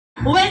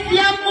Wes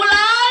siap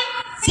mulai.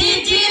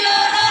 Siji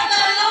loro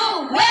telu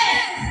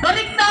wes.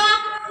 Periksa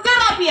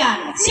kerapian.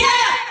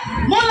 Siap.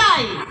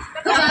 Mulai.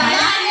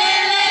 Kebayang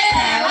nyele,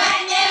 cewek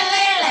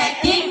nyele,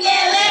 legging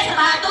nyele,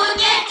 sepatu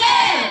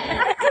nyecel.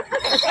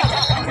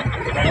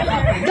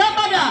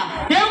 Kepada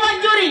Dewan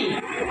Juri,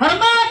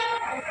 hormat,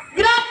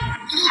 gerak,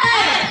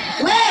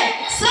 W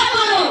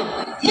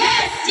 10.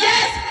 Yes,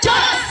 yes,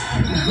 jos.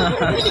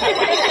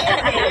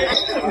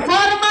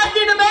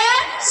 Formasi debe,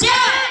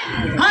 siap.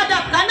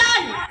 Hadap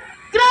kanan,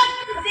 gerak.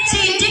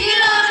 Siji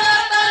loro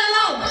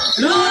telu,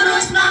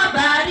 lurus na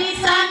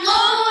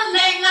barisanmu,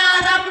 ning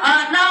ngarep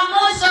ana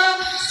musuh,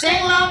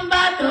 sing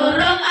lomba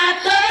durung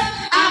atus,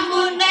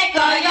 ambune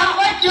kaya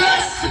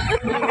wedhus.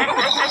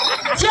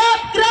 Siap,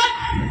 gerak.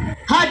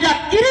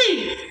 Hadap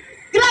kiri,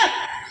 gerak.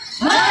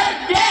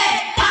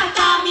 Merdeka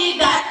kami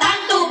datang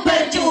tuh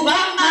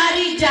berjuang,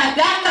 mari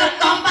jaga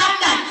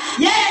kekompakan.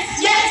 Yes,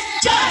 yes,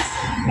 jos.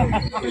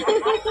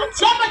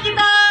 Siapa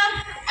kita?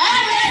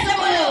 RW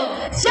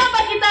 10. Siapa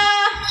kita?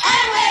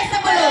 RW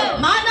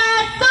 10. Mana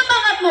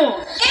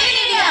semangatmu?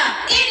 Ini dia,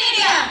 ini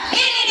dia,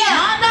 ini dia.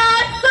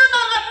 Mana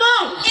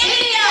semangatmu? Ini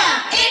dia,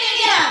 ini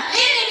dia,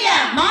 ini dia.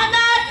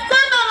 Mana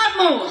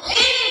semangatmu?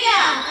 Ini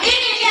dia,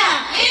 ini dia,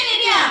 ini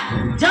dia.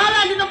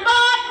 Jalan di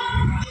tempat,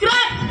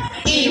 gerak.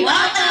 Kiwa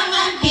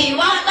tangan, HE,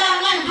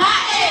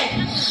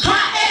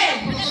 HE.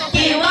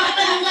 Kiwa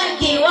tangan,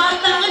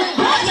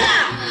 hoja,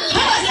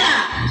 hoja.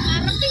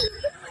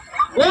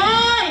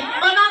 Woi,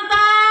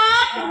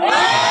 penonton.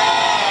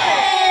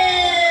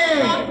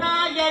 Karena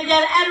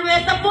yel-yel RW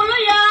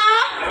 10 ya.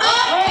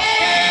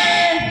 Oke.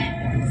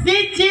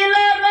 Siji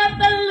loro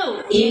telu.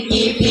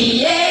 Iki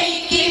piye,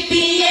 iki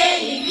piye,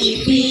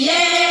 iki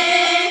piye.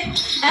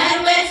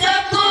 RW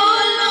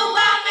 10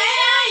 wame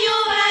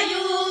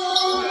ayu-ayu.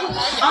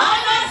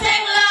 Ana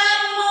sing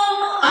lemu,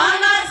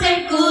 ana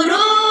sing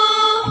kuru.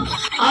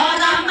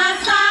 Ora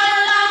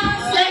masalah,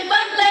 sing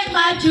penting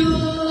maju.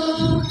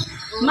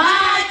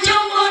 Maju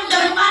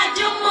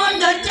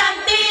mundur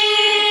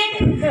cantik.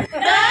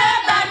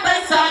 Debat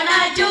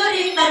pesona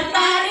juri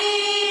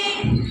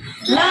tertarik.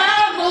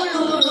 Lemu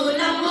luru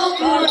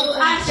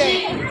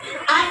asik,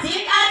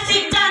 asik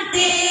asik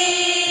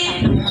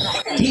cantik.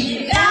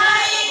 Kita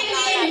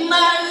ingin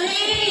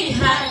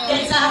melihat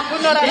desa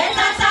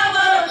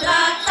sawur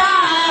rata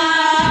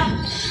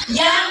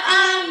yang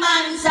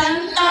aman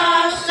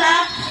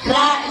sentosa,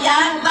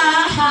 rakyat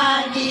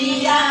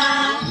bahagia.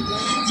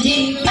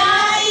 Jika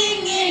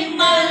ingin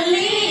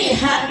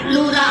melihat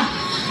lurah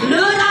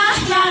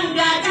yang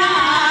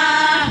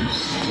gagah,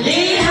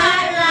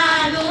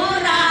 lihatlah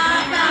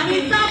lurah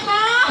kami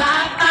sapa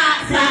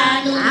Bapak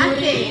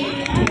Sanuri.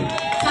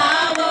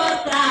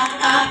 Sawut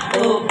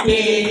ratap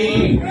oke,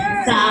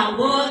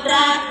 sawut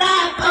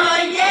ratap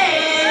oye.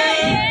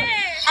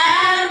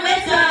 RW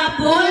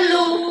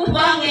 10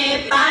 wonge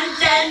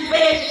pancen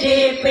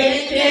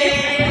pede-pede.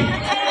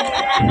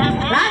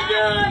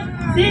 Lanjut,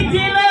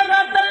 siji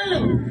loro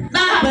telu.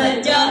 Nah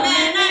bejo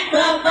menek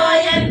klopo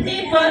yen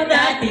tipun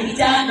dadi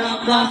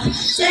janaka.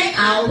 Sing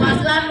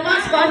awas lan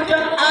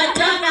waspada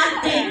aja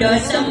nganti do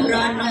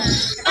sembrono.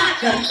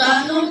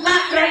 Pagerta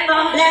numpak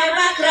kereta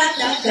lewat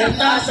rada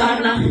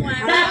Kertosono.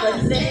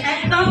 Kabeh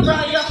ekto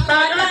proyok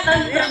tara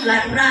tentrem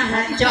lan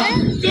rahaja.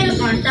 Til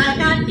kontal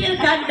kantil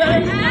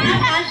gandul,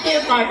 kantil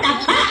kotak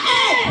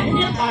hae.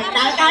 Til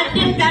kontal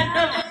kantil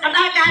gandul,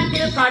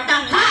 kantil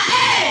kotak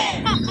hae.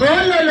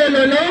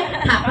 Lolo,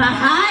 tak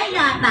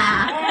bahaya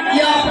ta?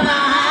 Yo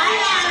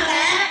bahaya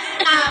le,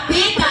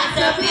 tapi tak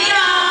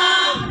sepiro.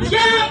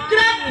 Siap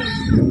gerak,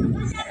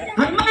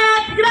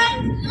 hormat gerak,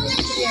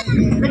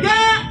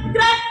 tegak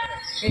gerak.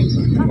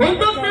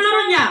 Untuk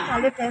seluruhnya,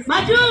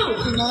 maju,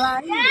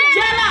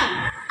 jalan.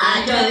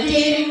 Ajo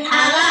jing,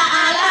 ala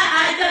ala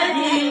ajo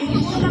jing,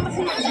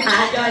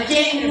 ajo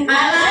jing,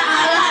 ala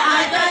ala